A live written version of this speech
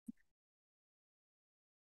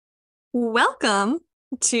Welcome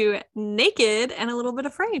to Naked and a Little Bit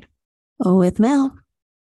Afraid. With Mel.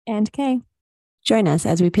 And Kay. Join us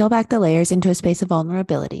as we peel back the layers into a space of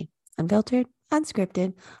vulnerability. Unfiltered,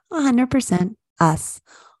 unscripted, 100% us,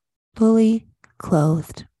 fully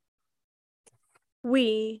clothed.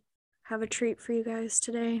 We have a treat for you guys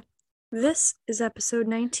today. This is episode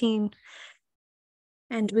 19,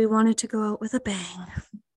 and we wanted to go out with a bang.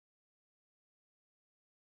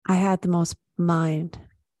 I had the most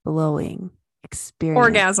mind-blowing experience.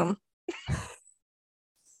 Orgasm.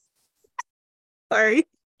 Sorry,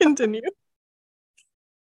 continue.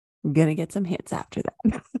 I'm gonna get some hits after that.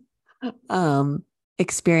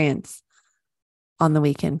 Experience on the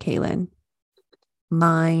weekend, Kaylin.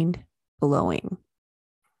 Mind-blowing.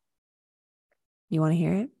 You want to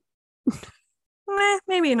hear it?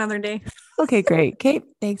 Maybe another day. Okay, great. Kate,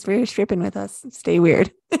 thanks for stripping with us. Stay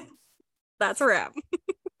weird. That's a wrap.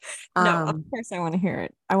 No, of course I want to hear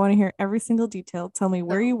it. I want to hear every single detail. Tell me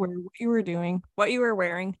where you were, what you were doing, what you were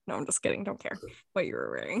wearing. No, I'm just kidding. Don't care what you were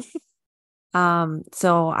wearing.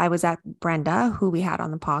 So I was at Brenda, who we had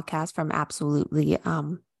on the podcast from Absolutely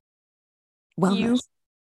Wellness. You?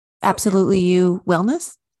 Absolutely You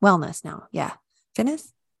Wellness? Wellness now. Yeah.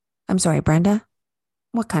 Fitness? I'm sorry, Brenda.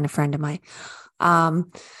 What kind of friend am I?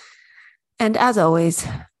 And as always,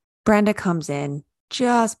 Brenda comes in,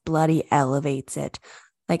 just bloody elevates it.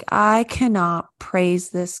 Like, I cannot praise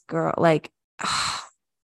this girl. Like,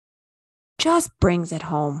 just brings it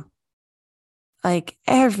home. Like,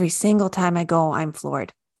 every single time I go, I'm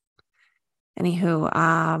floored.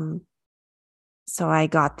 Anywho, so I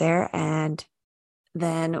got there, and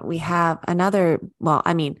then we have another, not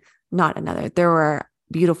another. There were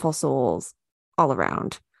beautiful souls all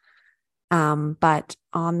around. But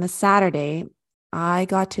on the Saturday, I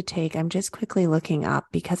got to take, I'm just quickly looking up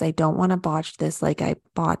because I don't want to botch this like I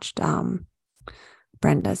botched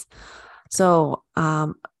Brenda's. So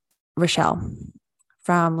Rochelle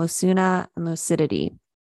from Lucuna and Lucidity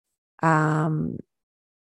 _co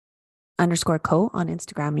on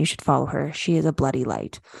Instagram. You should follow her. She is a bloody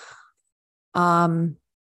light. So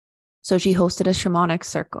she hosted a shamanic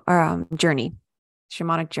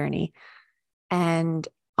journey. And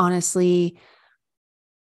honestly,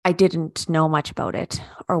 I didn't know much about it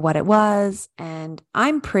or what it was. And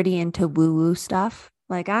I'm pretty into woo-woo stuff.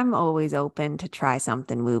 Like, I'm always open to try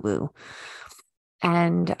something woo-woo.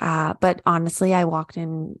 And, but honestly, I walked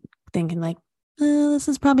in thinking like, this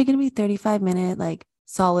is probably going to be 35-minute, like,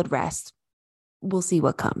 solid rest. We'll see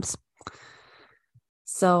what comes.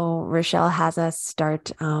 So Rochelle has us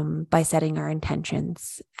start by setting our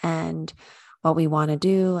intentions and what we want to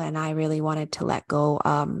do. And I really wanted to let go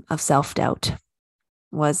of self-doubt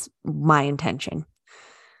was my intention.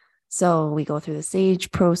 So we go through the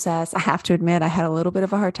sage process. I have to admit, I had a little bit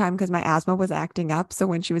of a hard time because my asthma was acting up. So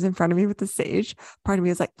when she was in front of me with the sage, part of me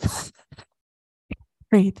was like,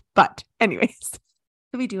 breathe. But anyways,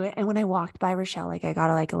 so we do it. And when I walked by Rochelle, like, I got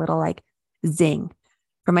a little like zing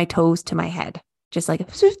from my toes to my head, just like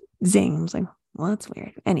zing. I was like, well, that's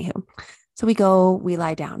weird. Anywho, so we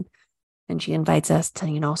lie down. And she invites us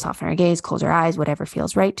to, soften our gaze, close our eyes, whatever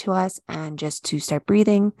feels right to us, and just to start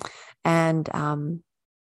breathing. And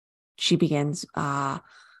she begins the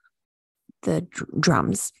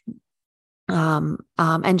drums.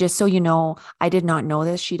 And just so you know, I did not know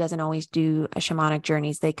this. She doesn't always do shamanic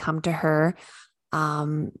journeys. They come to her.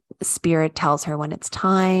 Spirit tells her when it's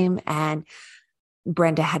time. And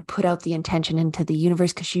Brenda had put out the intention into the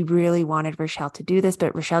universe because she really wanted Rochelle to do this,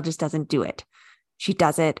 but Rochelle just doesn't do it. She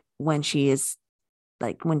does it when she is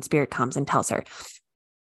like, when Spirit comes and tells her.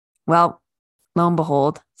 Well, lo and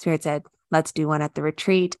behold, Spirit said, let's do one at the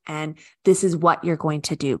retreat. And this is what you're going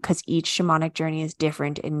to do, because each shamanic journey is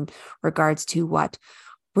different in regards to what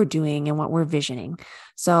we're doing and what we're visioning.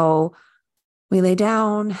 So we lay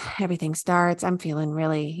down, everything starts. I'm feeling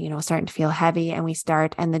really, starting to feel heavy. And we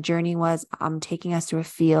start, and the journey was taking us through a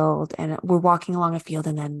field, and we're walking along a field,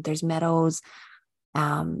 and then there's meadows,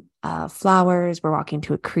 flowers. We're walking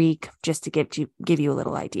to a creek, just to give you a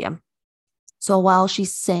little idea. So while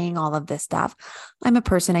she's saying all of this stuff, I'm a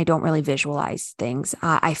person, I don't really visualize things.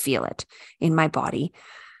 I feel it in my body.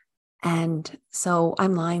 And so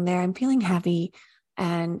I'm lying there, I'm feeling heavy,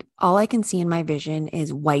 and all I can see in my vision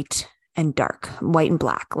is white and dark, white and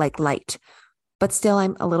black, like light. But still,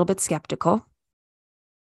 I'm a little bit skeptical.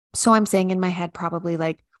 So I'm saying in my head, probably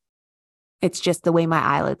like, it's just the way my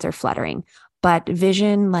eyelids are fluttering. But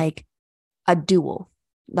vision like a duel,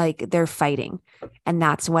 like they're fighting. And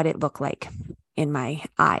that's what it looked like in my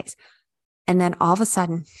eyes. And then all of a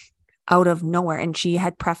sudden, out of nowhere, and she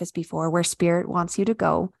had prefaced before, where Spirit wants you to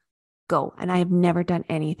go, go. And I have never done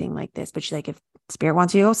anything like this, but she's like, if spirit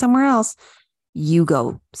wants you to go somewhere else, you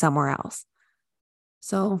go somewhere else.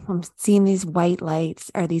 So I'm seeing these white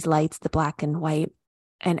lights, or these lights, the black and white,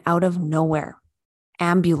 and out of nowhere,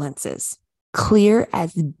 ambulances, clear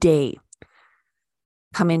as day,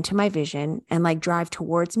 come into my vision and like drive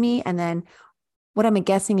towards me. And then what I'm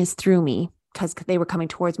guessing is through me, because they were coming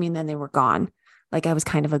towards me and then they were gone. Like I was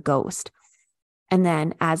kind of a ghost. And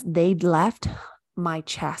then as they left, my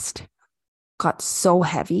chest got so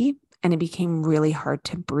heavy and it became really hard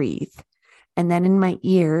to breathe. And then in my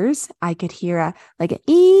ears, I could hear a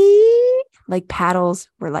ee, like paddles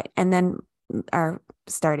were like, and then are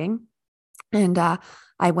starting. And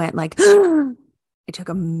I went like, I took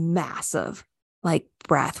a massive like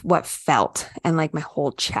breath, what felt, and like my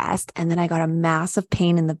whole chest. And then I got a massive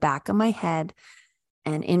pain in the back of my head,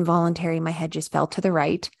 and involuntary, my head just fell to the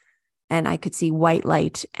right. And I could see white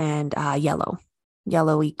light and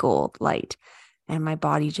yellowy gold light. And my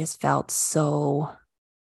body just felt so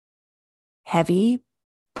heavy,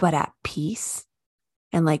 but at peace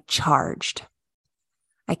and like charged.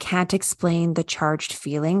 I can't explain the charged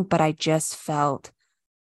feeling, but I just felt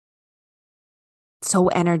so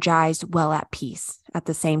energized, well at peace at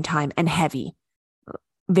the same time, and heavy,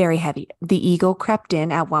 very heavy. The ego crept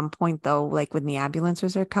in at one point though, like when the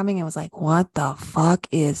ambulances are coming, I was like, what the fuck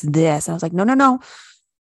is this? And I was like, no.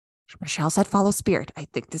 Michelle said, follow spirit. I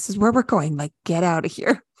think this is where we're going. Like, get out of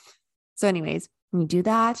here. So anyways, we do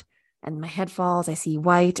that. And my head falls. I see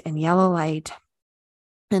white and yellow light.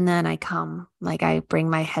 And then I bring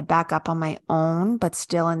my head back up on my own, but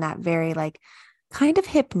still in that very like kind of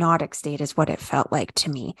hypnotic state is what it felt like to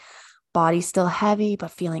me. Body still heavy,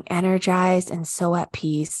 but feeling energized and so at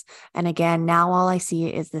peace. And again, now all I see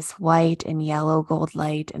is this white and yellow gold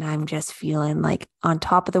light. And I'm just feeling like on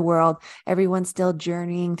top of the world. Everyone's still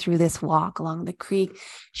journeying through this walk along the creek.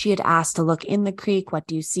 She had asked to look in the creek. What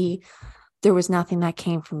do you see? There was nothing that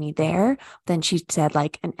came from me there. Then she said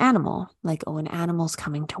like an animal, like, oh, an animal's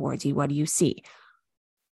coming towards you. What do you see?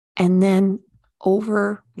 And then it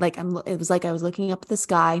was like I was looking up at the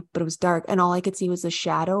sky, but it was dark, and all I could see was the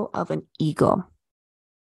shadow of an eagle. I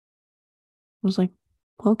was like,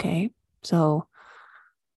 okay, so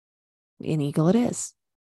an eagle it is.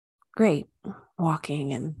 Great.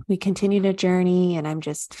 Walking, and we continued a journey, and I'm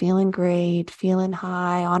just feeling great, feeling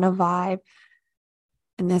high on a vibe.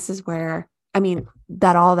 And this is where,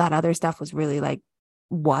 that all that other stuff was really like,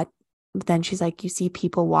 what? But then she's like, you see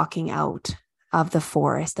people walking out of the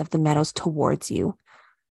forest, of the meadows towards you.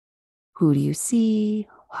 Who do you see?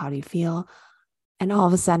 How do you feel? And all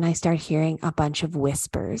of a sudden I start hearing a bunch of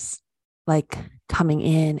whispers, like coming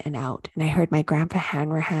in and out. And I heard my grandpa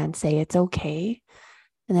Hanrahan say, it's okay.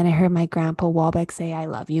 And then I heard my grandpa Walbeck say, I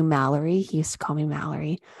love you, Mallory. He used to call me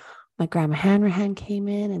Mallory. My grandma Hanrahan came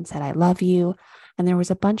in and said, I love you. And there was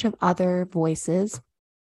a bunch of other voices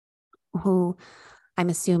who I'm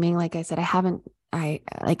assuming, like I said, I haven't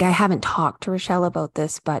talked to Rochelle about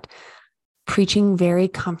this, but preaching very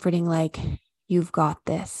comforting, like, you've got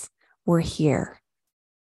this, we're here,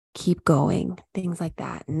 keep going, things like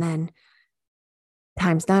that. And then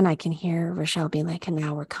time's done, I can hear Rochelle being like, and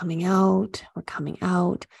now we're coming out.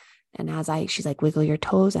 And she's like, wiggle your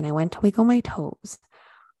toes. And I went to wiggle my toes,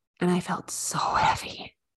 and I felt so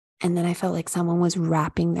heavy. And then I felt like someone was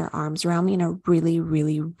wrapping their arms around me in a really,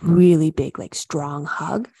 really, really big, like strong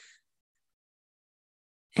hug.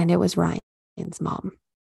 And it was Ryan's mom.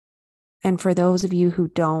 And for those of you who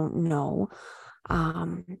don't know,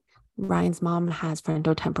 Ryan's mom has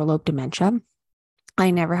frontotemporal lobe dementia.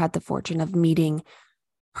 I never had the fortune of meeting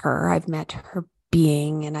her. I've met her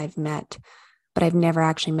being, but I've never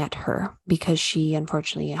actually met her, because she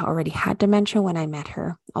unfortunately already had dementia when I met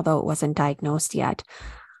her, although it wasn't diagnosed yet.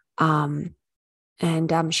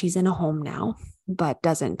 She's in a home now, but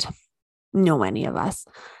doesn't know any of us.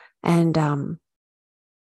 And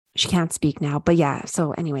she can't speak now, but yeah.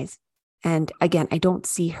 So anyways, and again, I don't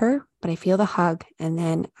see her, but I feel the hug, and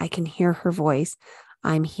then I can hear her voice.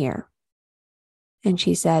 I'm here. And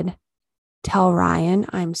she said, tell Ryan,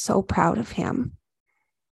 I'm so proud of him.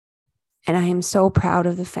 And I am so proud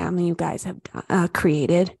of the family you guys have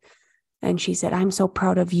created. And she said, I'm so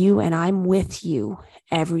proud of you, and I'm with you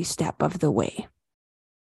every step of the way.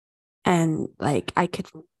 And like, I could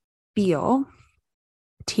feel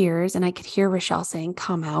tears, and I could hear Rochelle saying,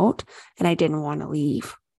 come out. And I didn't want to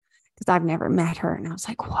leave because I've never met her. And I was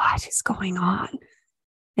like, what is going on?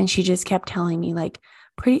 And she just kept telling me, like,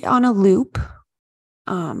 pretty on a loop,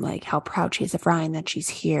 like how proud she is of Ryan, that she's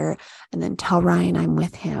here. And then tell Ryan I'm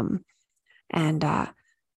with him. And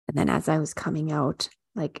then as I was coming out,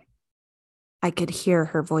 like, I could hear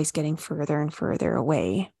her voice getting further and further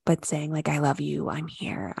away, but saying like, I love you. I'm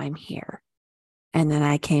here. I'm here. And then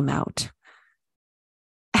I came out.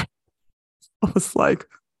 I was like,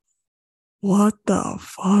 what the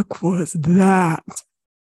fuck was that?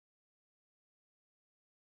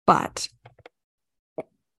 But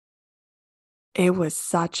it was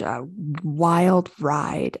such a wild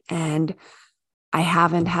ride. And I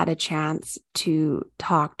haven't had a chance to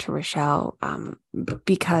talk to Rochelle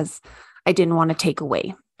because I didn't want to take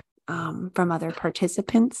away from other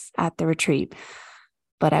participants at the retreat.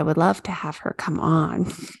 But I would love to have her come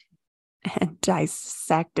on and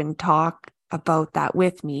dissect and talk about that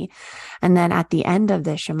with me. And then at the end of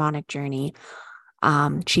the shamanic journey,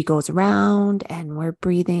 she goes around and we're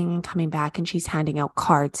breathing and coming back, and she's handing out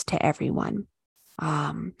cards to everyone.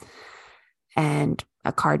 And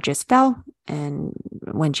a card just fell. And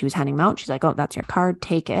when she was handing them out, she's like, oh, that's your card,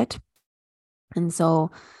 take it. And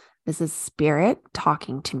so this is spirit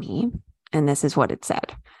talking to me. And this is what it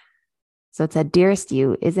said. So it said, dearest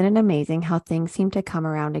you, isn't it amazing how things seem to come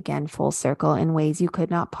around again full circle in ways you could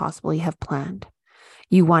not possibly have planned?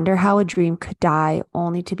 You wonder how a dream could die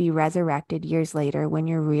only to be resurrected years later when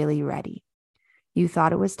you're really ready. You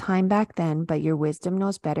thought it was time back then, but your wisdom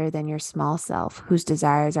knows better than your small self, whose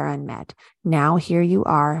desires are unmet. Now here you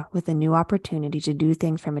are with a new opportunity to do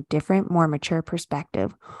things from a different, more mature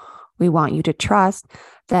perspective. We want you to trust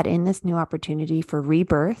that in this new opportunity for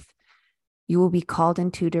rebirth, you will be called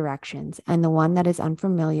in two directions, and the one that is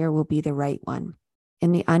unfamiliar will be the right one.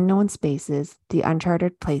 In the unknown spaces, the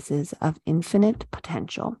uncharted places of infinite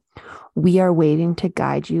potential, we are waiting to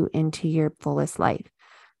guide you into your fullest life.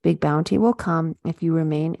 Big bounty will come if you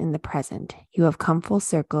remain in the present. You have come full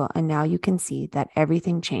circle, and now you can see that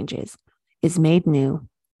everything changes, is made new,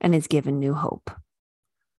 and is given new hope.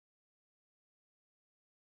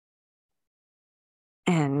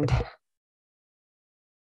 And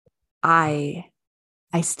I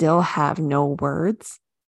still have no words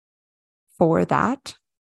for that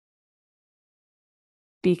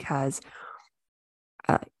because,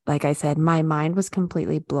 like I said, my mind was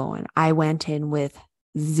completely blown. I went in with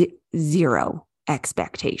zero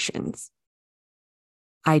expectations.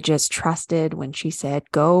 I just trusted when she said,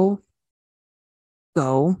 go.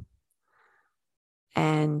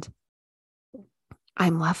 And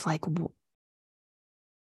I'm left like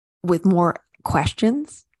with more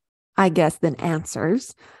questions, I guess, than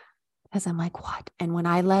answers. Because I'm like, what? And when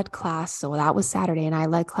I led class, so that was Saturday, and I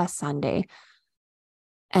led class Sunday,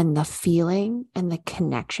 and the feeling and the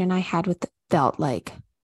connection I had with it felt like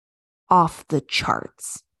off the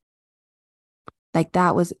charts. Like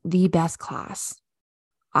that was the best class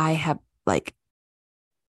I have. Like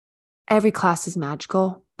every class is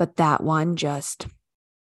magical, but that one just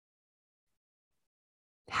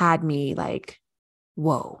had me like,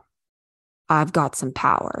 whoa, I've got some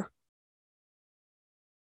power.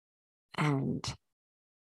 And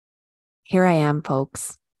here I am,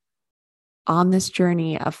 folks, on this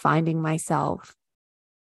journey of finding myself,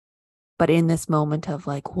 but in this moment of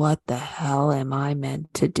like, what the hell am I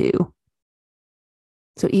meant to do?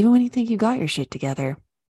 So even when you think you got your shit together,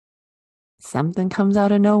 something comes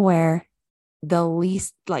out of nowhere, the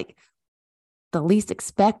least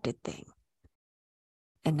expected thing.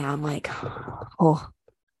 And now I'm like, oh,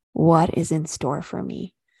 what is in store for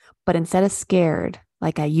me? But instead of scared,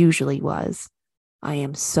 like I usually was, I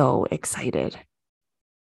am so excited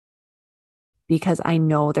because I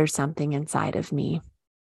know there's something inside of me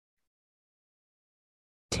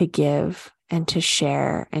to give and to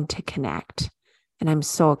share and to connect. And I'm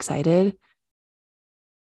so excited.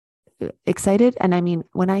 And I mean,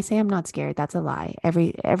 when I say I'm not scared, that's a lie.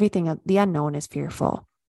 Everything, the unknown is fearful,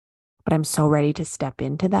 but I'm so ready to step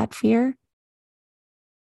into that fear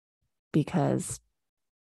because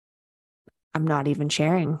I'm not even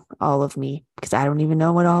sharing all of me because I don't even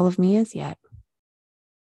know what all of me is yet.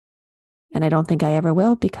 And I don't think I ever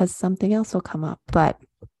will because something else will come up. But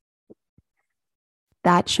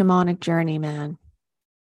that shamanic journey, man,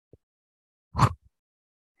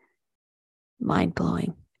 mind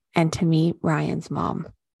blowing. And to meet Ryan's mom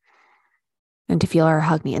and to feel her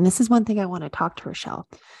hug me. And this is one thing I want to talk to Rochelle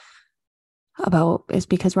about is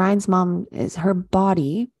because Ryan's mom is her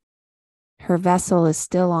body, her vessel is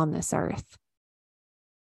still on this earth.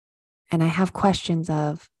 And I have questions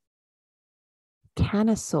of, can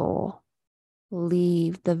a soul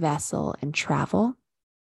leave the vessel and travel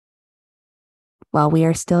while we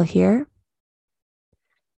are still here?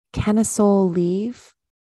 Can a soul leave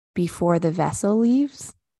before the vessel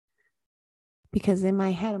leaves? Because in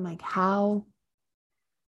my head, I'm like, how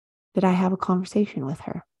did I have a conversation with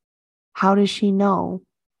her? How does she know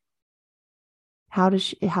How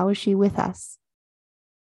is she with us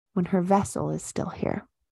when her vessel is still here?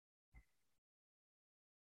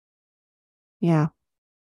 Yeah.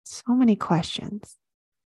 So many questions.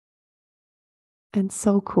 And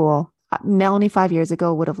so cool. Melanie 5 years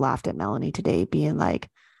ago would have laughed at Melanie today, being like,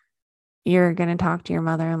 "You're going to talk to your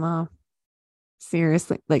mother-in-law?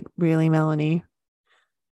 Seriously? Like, really, Melanie?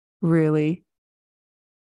 Really?"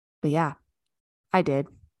 But yeah, I did.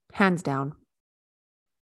 Hands down.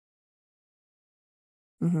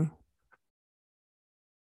 Mm-hmm.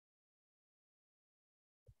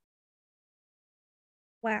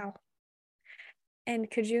 Wow.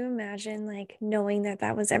 And could you imagine like knowing that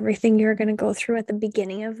that was everything you were going to go through at the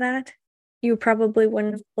beginning of that? You probably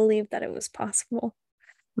wouldn't have believed that it was possible.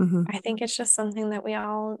 Mm-hmm. I think it's just something that we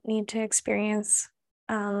all need to experience,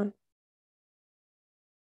 um,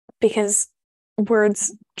 because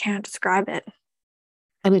words can't describe it.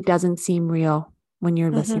 And it doesn't seem real when you're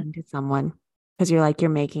Mm-hmm. listening to someone because you're like, you're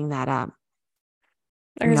making that up.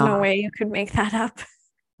 There's no way you could make that up.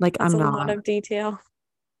 Like, That's I'm a not. lot of detail.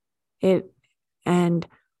 And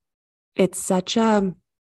it's such a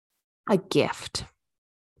gift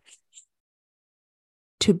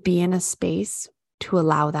to be in a space to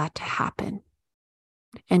allow that to happen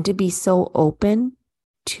and to be so open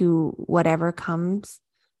to whatever comes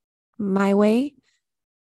my way.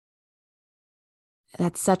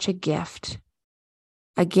 That's such a gift.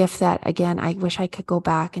 A gift that, again, I wish I could go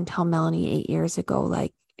back and tell Melanie 8 years ago,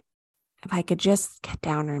 like, if I could just get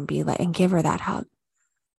down her and be like, and give her that hug.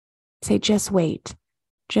 Say, just wait.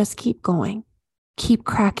 Just keep going. Keep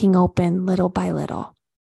cracking open little by little.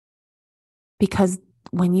 Because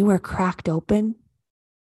when you are cracked open,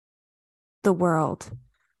 the world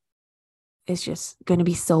is just going to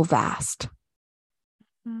be so vast.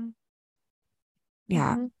 Mm-hmm.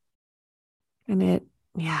 Yeah. And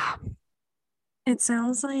yeah. It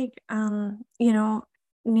sounds like,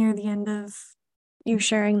 near the end of you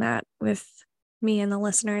sharing that with me and the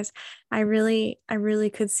listeners, I really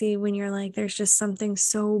could see when you're like, there's just something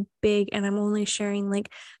so big and I'm only sharing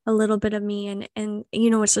like a little bit of me and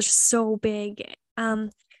it's just so big. That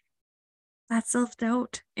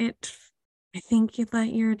self-doubt, I think that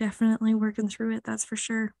you're definitely working through it. That's for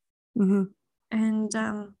sure. Mm-hmm.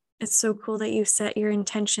 And it's so cool that you set your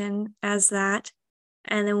intention as that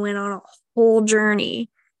and then went on a whole journey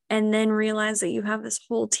and then realized that you have this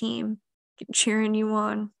whole team cheering you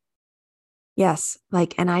on. Yes.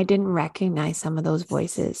 Like, and I didn't recognize some of those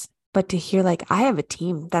voices, but to hear like, I have a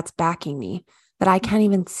team that's backing me that I can't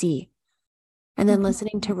even see. And then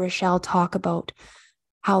listening to Rochelle talk about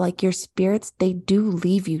how like your spirits, they do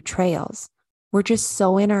leave you trails. We're just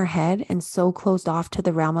so in our head and so closed off to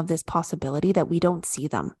the realm of this possibility that we don't see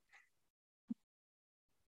them.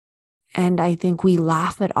 And I think we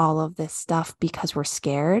laugh at all of this stuff because we're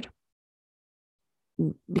scared,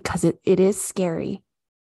 because it is scary.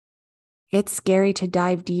 It's scary to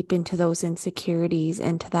dive deep into those insecurities,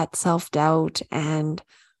 into that self-doubt and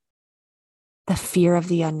the fear of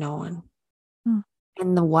the unknown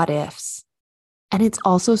and the what ifs. And it's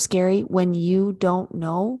also scary when you don't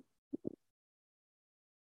know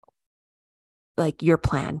like your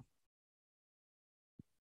plan.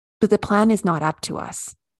 But the plan is not up to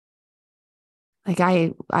us. Like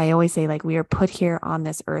I always say, like, we are put here on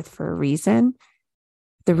this earth for a reason.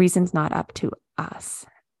 The reason's not up to us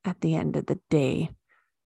at the end of the day.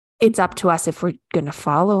 It's up to us if we're going to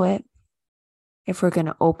follow it, if we're going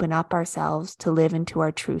to open up ourselves to live into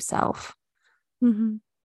our true self. Mm-hmm.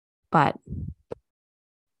 But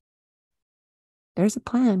there's a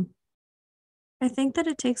plan. I think that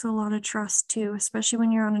it takes a lot of trust too, especially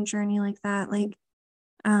when you're on a journey like that. Like,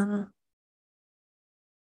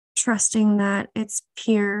 trusting that it's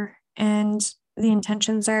pure and the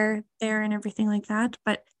intentions are there and everything like that,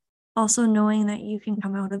 but also knowing that you can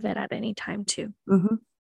come out of it at any time too. Mm-hmm.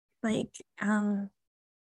 Like, I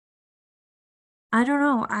don't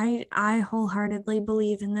know. I wholeheartedly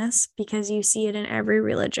believe in this because you see it in every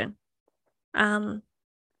religion. A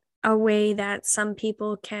way that some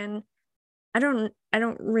people can, I don't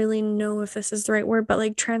really know if this is the right word, but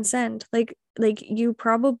like transcend. Like you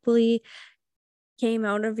probably came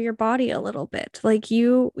out of your body a little bit. Like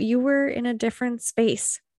you were in a different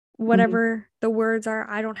space. Whatever the words are,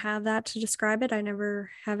 I don't have that to describe it. I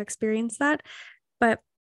never have experienced that. But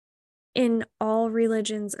in all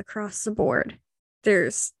religions across the board,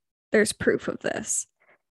 there's proof of this.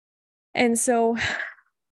 And so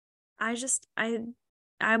I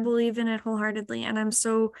believe in it wholeheartedly and I'm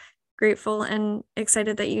so grateful and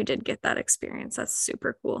excited that you did get that experience. That's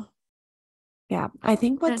super cool. Yeah. I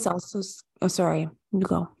think what's also, oh, sorry, you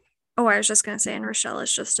go. Oh, I was just going to say, and Rochelle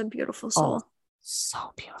is just a beautiful soul. Oh,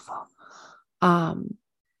 so beautiful. Also,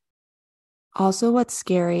 what's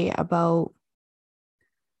scary about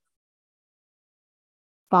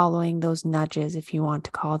following those nudges, if you want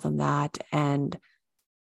to call them that, and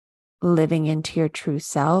living into your true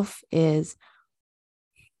self is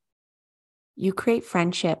you create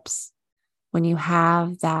friendships when you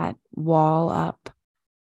have that wall up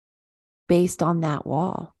based on that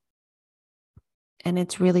wall. And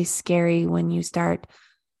it's really scary when you start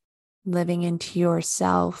living into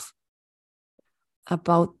yourself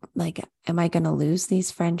about like, am I going to lose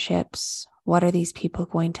these friendships? What are these people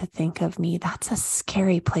going to think of me? That's a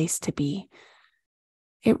scary place to be.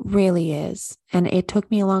 It really is. And it took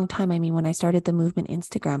me a long time. I mean, when I started the movement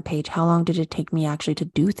Instagram page, how long did it take me actually to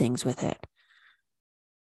do things with it?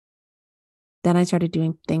 Then I started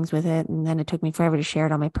doing things with it. And then it took me forever to share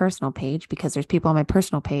it on my personal page because there's people on my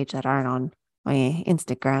personal page that aren't on my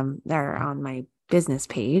Instagram. They're on my business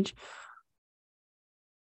page.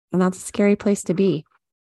 And that's a scary place to be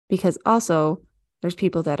because also there's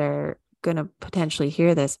people that are going to potentially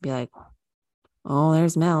hear this and be like, oh,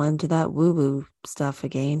 there's Mel into that woo-woo stuff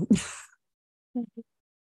again. But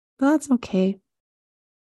that's okay.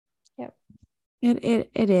 Yep.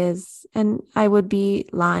 It is. And I would be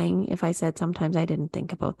lying if I said sometimes I didn't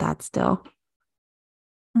think about that still.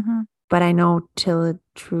 Mm-hmm. But I know to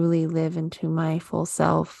truly live into my full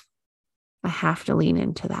self, I have to lean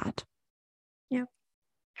into that. Yep.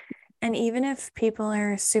 And even if people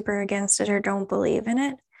are super against it or don't believe in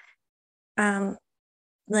it,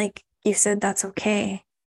 like you said, that's okay.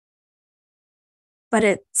 But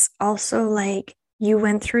it's also like you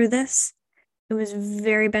went through this. It was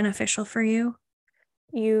very beneficial for you.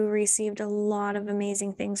 You received a lot of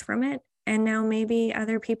amazing things from it. And now maybe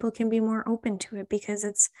other people can be more open to it because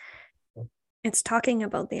it's talking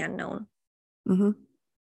about the unknown. Mm-hmm.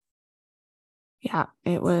 Yeah,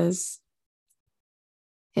 it was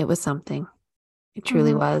something. It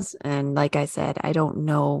truly was. And like I said, I don't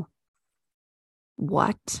know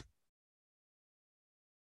what,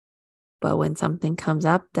 but when something comes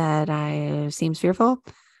up that seems fearful,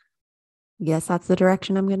 yes, that's the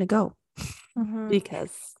direction I'm going to go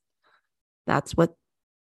because that's what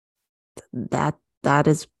that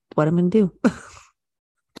is what I'm going to do.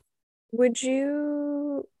 Would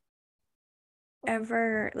you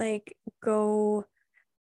ever like go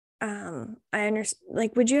I understand,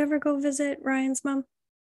 like, would you ever go visit Ryan's mom?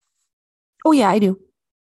 Oh yeah, I do.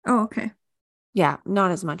 Oh, okay. Yeah,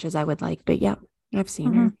 not as much as I would like, but yeah, I've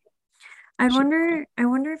seen her. I wonder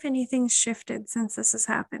if anything's shifted since this has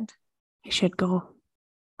happened. I should go.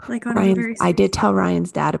 Like on a very I did tell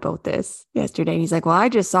Ryan's dad about this yesterday, and he's like, "Well, I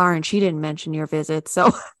just saw her, and she didn't mention your visit."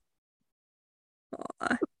 So,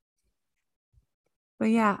 but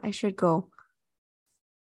yeah, I should go.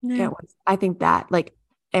 Yeah. I think that like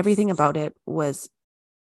everything about it was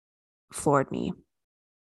floored me,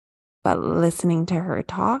 but listening to her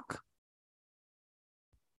talk,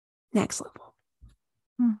 next level.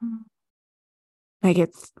 Like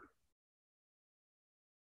it's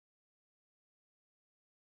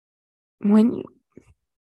when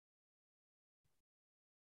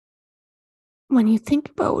you think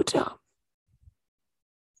about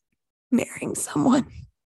marrying someone,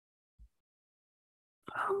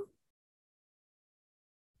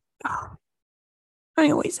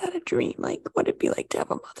 I always had a dream, like what it'd be like to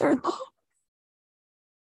have a mother-in-law.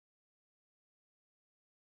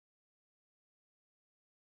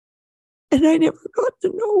 And I never got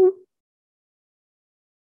to know.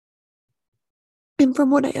 And from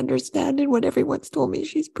what I understand and what everyone's told me,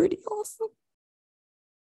 she's pretty awesome.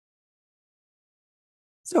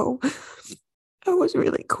 So that was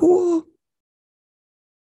really cool.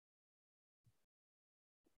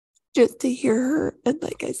 Just to hear her. And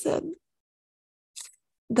like I said,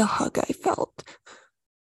 the hug I felt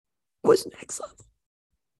was next level.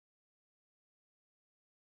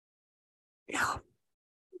 Yeah.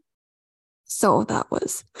 So that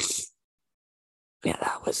was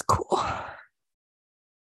cool.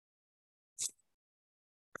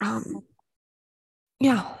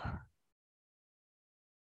 Yeah.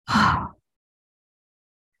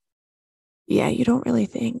 Yeah, you don't really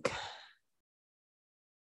think.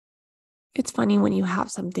 It's funny when you have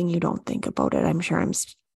something, you don't think about it. I'm sure I'm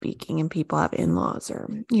speaking and people have in-laws or,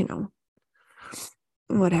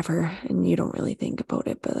 whatever, and you don't really think about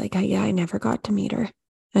it. But like, I never got to meet her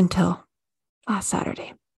until last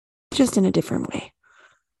Saturday, just in a different way.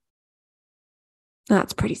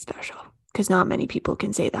 That's pretty special because not many people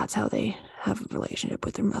can say that's how they have a relationship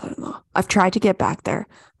with their mother-in-law. I've tried to get back there.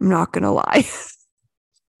 I'm not going to lie.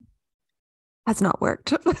 That's not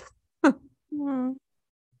worked.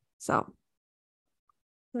 So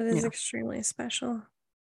that is extremely special.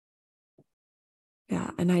 Yeah.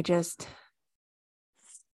 And I just,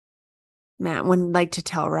 man, when like to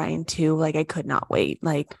tell Ryan too, like I could not wait.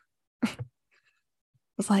 Like, I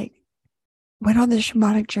was like, went on this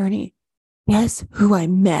shamanic journey. Guess who I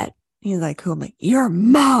met? He's like, who? I'm like, your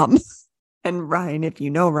mom. And Ryan, if you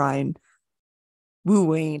know Ryan,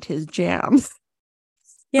 woo ain't his jam.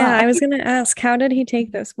 Yeah, But I was gonna ask, how did he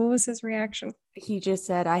take this? What was his reaction? he just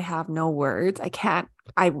said, I have no words. I can't,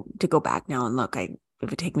 to go back now and look, it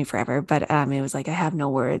would take me forever. But it was like, I have no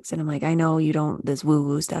words. And I'm like, I know you don't, this woo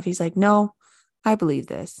woo stuff. He's like, no, I believe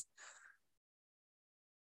this.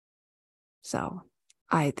 So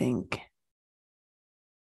I think,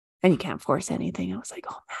 and you can't force anything. I was like,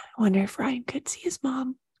 oh man, I wonder if Ryan could see his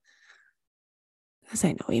mom. Because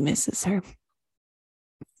I know he misses her.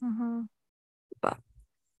 Mm-hmm. But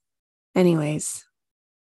anyways,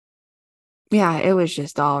 yeah, it was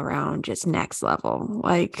just all around just next level.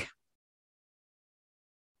 Like,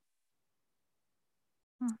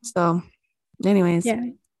 so anyways. Yeah.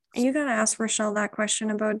 You gotta ask Rochelle that question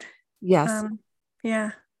about Yes.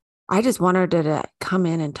 Yeah. I just want her to come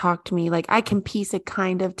in and talk to me. Like I can piece it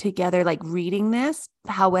kind of together, like reading this.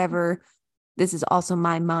 However, this is also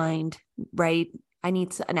my mind, right? I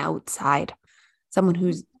need an outside, someone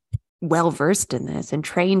who's well versed in this and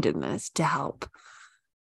trained in this to help.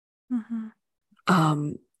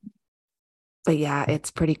 But yeah,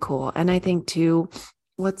 it's pretty cool. And I think too,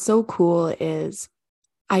 what's so cool is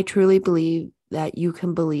I truly believe that you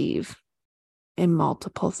can believe in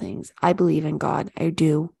multiple things. I believe in God. I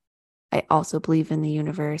do. I also believe in the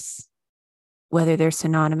universe, whether they're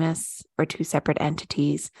synonymous or two separate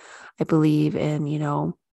entities. I believe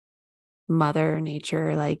in, Mother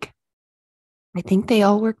Nature. Like, I think they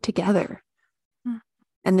all work together.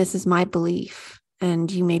 And this is my belief. And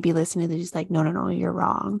you may be listening to this like, no, you're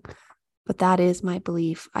wrong. But that is my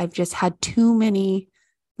belief. I've just had too many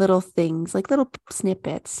little things, like little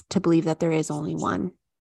snippets, to believe that there is only one.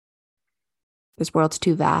 This world's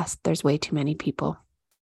too vast. There's way too many people.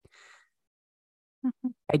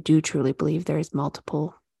 I do truly believe there's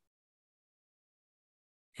multiple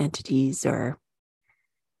entities or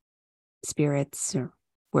spirits or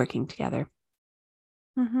working together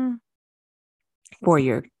for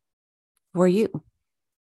you.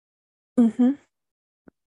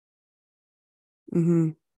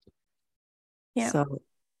 Yeah. So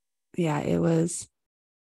yeah, it was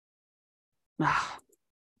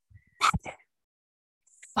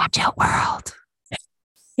watch out, world.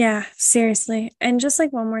 Yeah, seriously. And just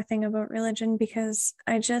like one more thing about religion, because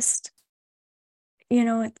I just,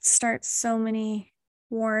 it starts so many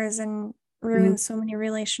wars and ruins so many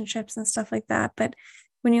relationships and stuff like that. But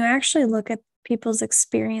when you actually look at people's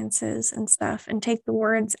experiences and stuff and take the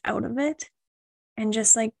words out of it and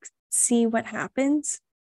just like see what happens,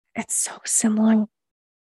 it's so similar.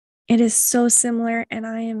 It is so similar.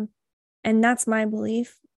 And that's my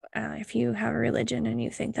belief. If you have a religion and you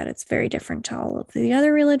think that it's very different to all of the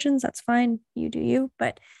other religions, that's fine. You do you.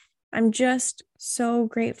 But I'm just so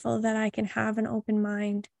grateful that I can have an open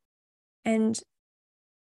mind and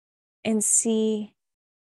see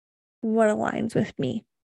what aligns with me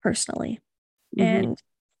personally. And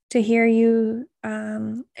to hear you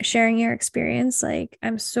sharing your experience, like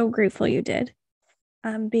I'm so grateful you did,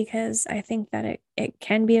 because I think that it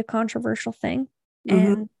can be a controversial thing.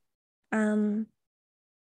 And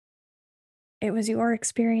it was your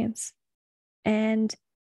experience, and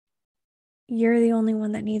you're the only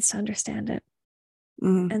one that needs to understand it.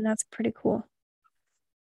 And that's pretty cool.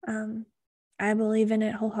 I believe in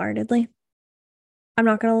it wholeheartedly. I'm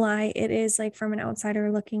not gonna lie, it is like from an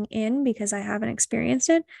outsider looking in, because I haven't experienced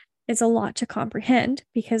it. It's a lot to comprehend,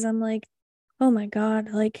 because I'm like, oh my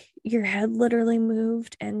God, like your head literally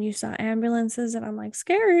moved and you saw ambulances, and I'm like,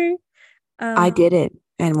 scary. I did it.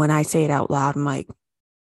 And when I say it out loud, I'm like,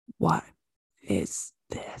 what is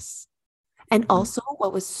this? And also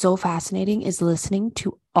what was so fascinating is listening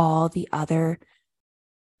to all the other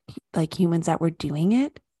like humans that were doing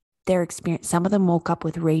it, their experience. Some of them woke up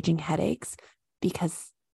with raging headaches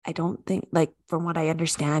because I don't think, like, from what I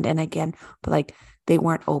understand, and again, but like they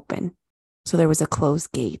weren't open. So there was a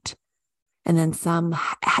closed gate. And then some,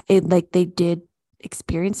 like they did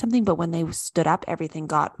experience something, but when they stood up, everything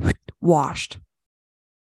got washed.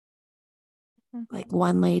 Like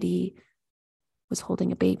one lady was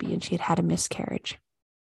holding a baby and she had a miscarriage.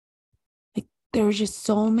 Like there was just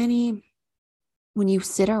so many, when you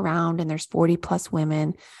sit around and there's 40 plus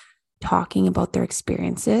women talking about their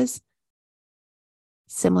experiences,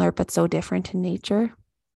 similar but so different in nature,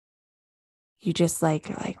 you just like,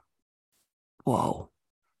 you're like, whoa,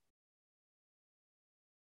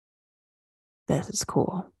 this is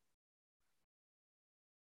cool.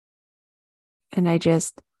 And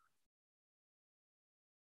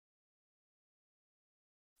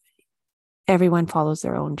everyone follows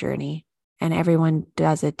their own journey and everyone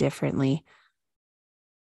does it differently.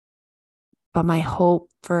 But my hope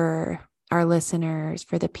for our listeners,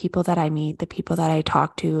 for the people that I meet, the people that I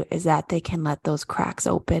talk to, is that they can let those cracks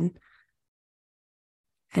open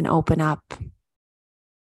and open up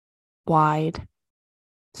wide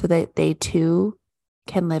so that they too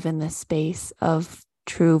can live in this space of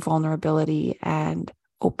true vulnerability and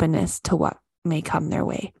openness to what may come their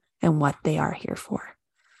way and what they are here for,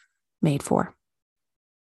 made for.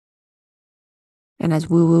 And as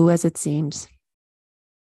woo-woo as it seems,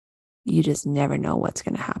 you just never know what's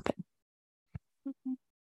going to happen. Mm-hmm.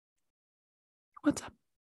 What's up?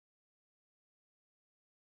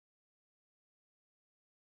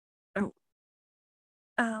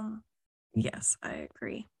 Yes, I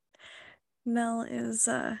agree. Mel is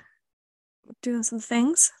doing some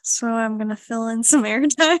things, so I'm gonna fill in some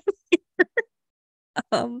airtime here.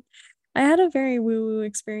 I had a very woo-woo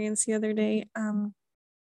experience the other day.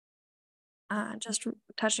 Just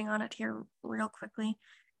touching on it here real quickly.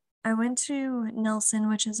 I went to Nelson,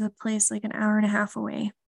 which is a place like an hour and a half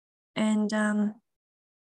away, and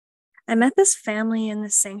I met this family in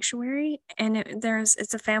this sanctuary, and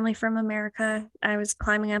it's a family from America. I was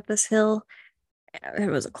climbing up this hill. It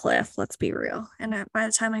was a cliff, let's be real. And by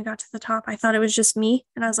the time I got to the top, I thought it was just me,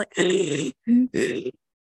 and I was like, and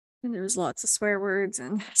there was lots of swear words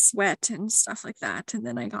and sweat and stuff like that. And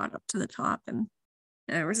then I got up to the top, and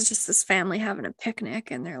there was just this family having a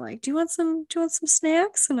picnic, and they're like, do you want some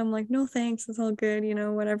snacks? And I'm like, no thanks, it's all good,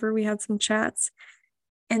 whatever. We had some chats,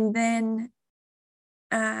 and then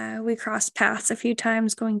we crossed paths a few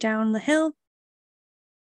times going down the hill.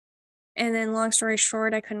 And then long story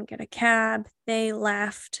short, I couldn't get a cab. They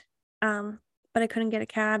left, but I couldn't get a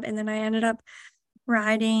cab. And then I ended up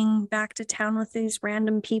riding back to town with these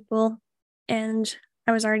random people, and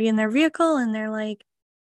I was already in their vehicle, and they're like,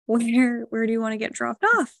 where do you want to get dropped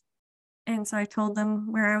off? And so I told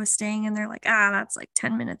them where I was staying, and they're like, that's like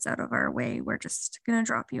 10 minutes out of our way. We're just going to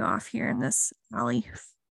drop you off here in this alley.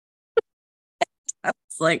 I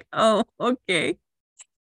was like, oh, okay.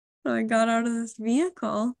 So I got out of this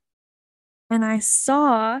vehicle, and I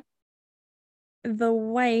saw the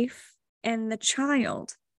wife and the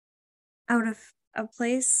child out of a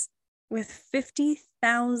place with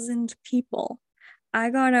 50,000 people. I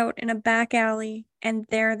got out in a back alley, and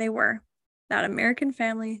there they were, that American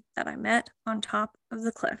family that I met on top of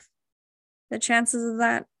the cliff. The chances of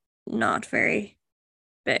that, not very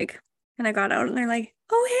big. And I got out, and they're like,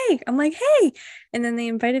 oh, hey. I'm like, hey. And then they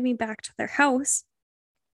invited me back to their house.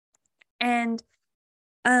 And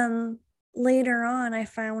later on, I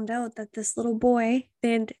found out that this little boy,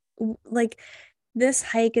 this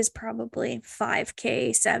hike is probably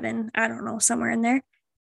 5K, 7, I don't know, somewhere in there.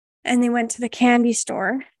 And they went to the candy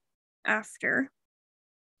store after,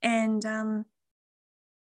 and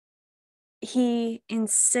he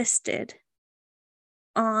insisted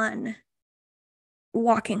on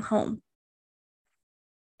walking home.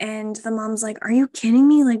 And the mom's like, are you kidding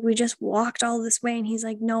me? Like, we just walked all this way. And he's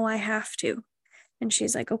like, no, I have to. And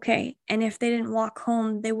she's like, okay. And if they didn't walk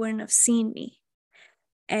home, they wouldn't have seen me.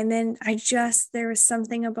 And then there was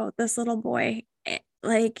something about this little boy.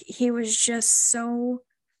 Like, he was just so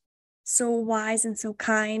wise and so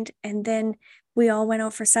kind. And then we all went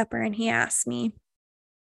out for supper, and he asked me,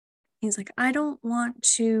 he's like, I don't want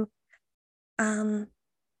to, I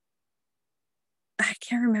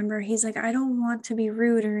can't remember. He's like, I don't want to be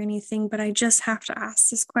rude or anything, but I just have to ask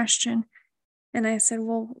this question. And I said,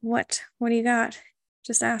 well, what do you got?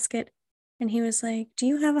 Just ask it. And he was like, do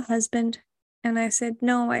you have a husband? And I said,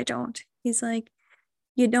 no, I don't. He's like,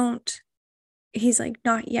 you don't. He's like,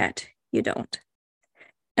 not yet. You don't.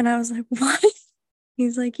 And I was like, what?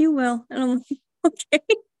 He's like, you will. And I'm like, okay.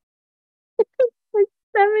 Like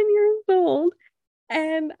 7 years old.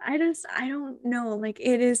 And I don't know. Like,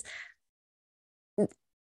 it is,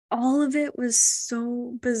 all of it was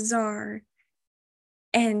so bizarre.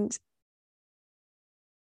 And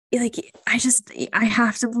like, I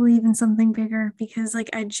have to believe in something bigger, because like,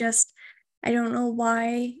 I don't know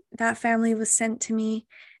why that family was sent to me.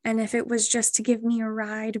 And if it was just to give me a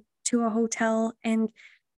ride to a hotel and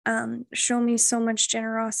show me so much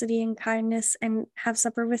generosity and kindness and have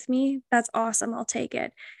supper with me, that's awesome. I'll take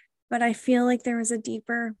it. But I feel like there was a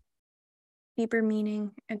deeper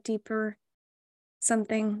meaning, a deeper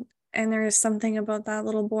something. And there is something about that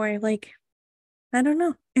little boy. Like, I don't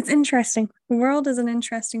know. It's interesting. The world is an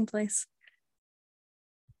interesting place.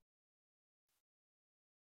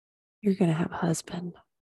 You're going to have a husband.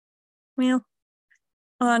 Well,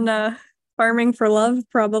 on Farming for Love,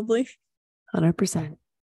 probably. 100%.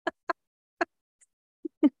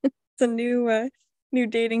 It's a new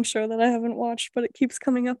dating show that I haven't watched, but it keeps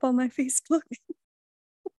coming up on my Facebook.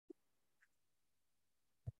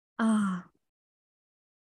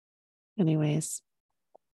 Anyways,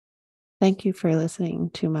 thank you for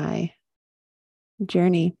listening to my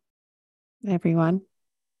journey, everyone,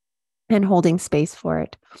 and holding space for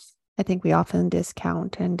it. I think we often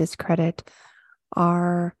discount and discredit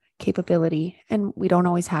our capability, and we don't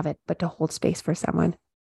always have it, but to hold space for someone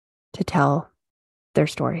to tell their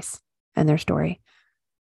stories and their story.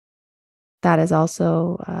 That is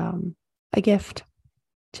also a gift,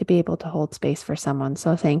 to be able to hold space for someone.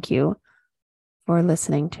 So thank you for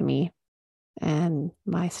listening to me and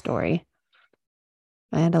my story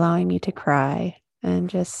and allowing me to cry and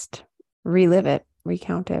just relive it,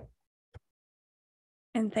 recount it.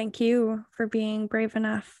 And thank you for being brave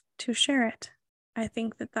enough to share it. I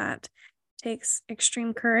think that takes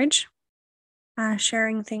extreme courage,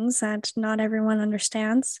 sharing things that not everyone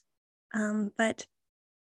understands, but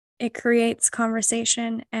it creates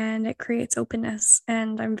conversation and it creates openness.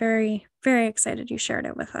 And I'm very, very excited you shared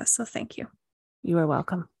it with us. So thank you. You are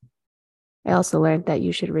welcome. I also learned that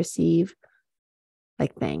you should receive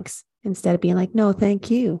like thanks instead of being like, no,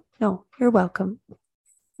 thank you. No, you're welcome.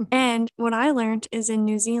 And what I learned is in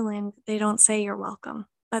New Zealand, they don't say you're welcome.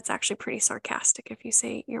 That's actually pretty sarcastic if you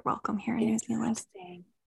say you're welcome here in New Zealand.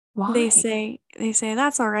 Why? They say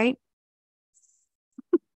that's all right.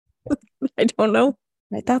 I don't know.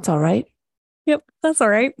 Right, that's all right. Yep, that's all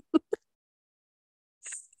right.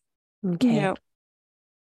 Okay. Yep.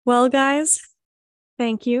 Well, guys,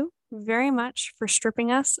 thank you very much for stripping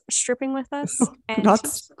with us. And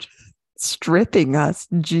Not stripping us.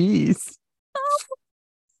 Jeez.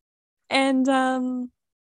 And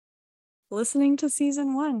listening to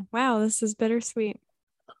season 1. Wow, this is bittersweet.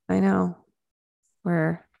 I know.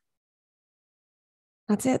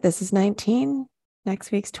 That's it. This is 19.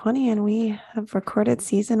 Next week's 20, and we have recorded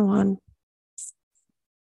season 1.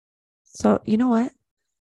 So you know what?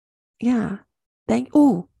 Yeah.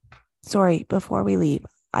 Sorry. Before we leave,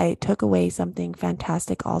 I took away something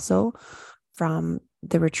fantastic also from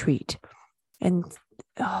the retreat. And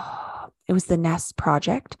it was the Nest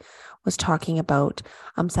Project was talking about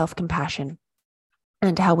self-compassion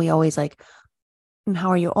and how we always like, how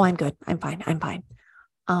are you? Oh, I'm good. I'm fine.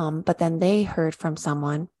 But then they heard from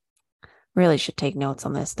someone, really should take notes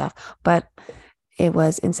on this stuff, but it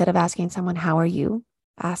was, instead of asking someone, how are you?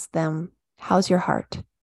 Ask them, how's your heart?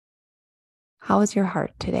 How is your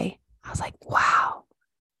heart today? I was like, wow,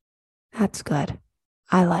 that's good.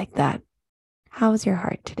 I like that. How is your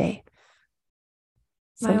heart today?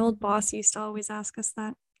 My old boss used to always ask us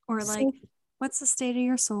that. Or like, what's the state of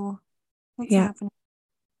your soul? What's happening?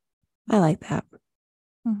 I like that.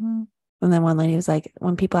 Mm-hmm. And then one lady was like,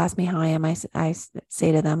 when people ask me how I am, I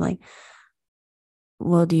say to them like,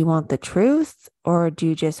 well, do you want the truth or do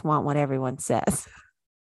you just want what everyone says?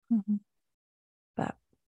 Mm-hmm. But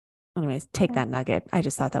anyways, take that nugget. I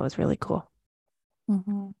just thought that was really cool.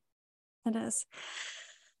 Mm-hmm. It is.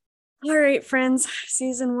 All right, friends,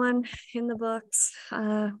 season 1 in the books.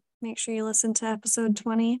 Make sure you listen to episode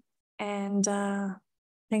 20, and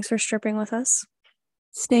thanks for stripping with us.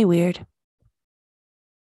 Stay weird.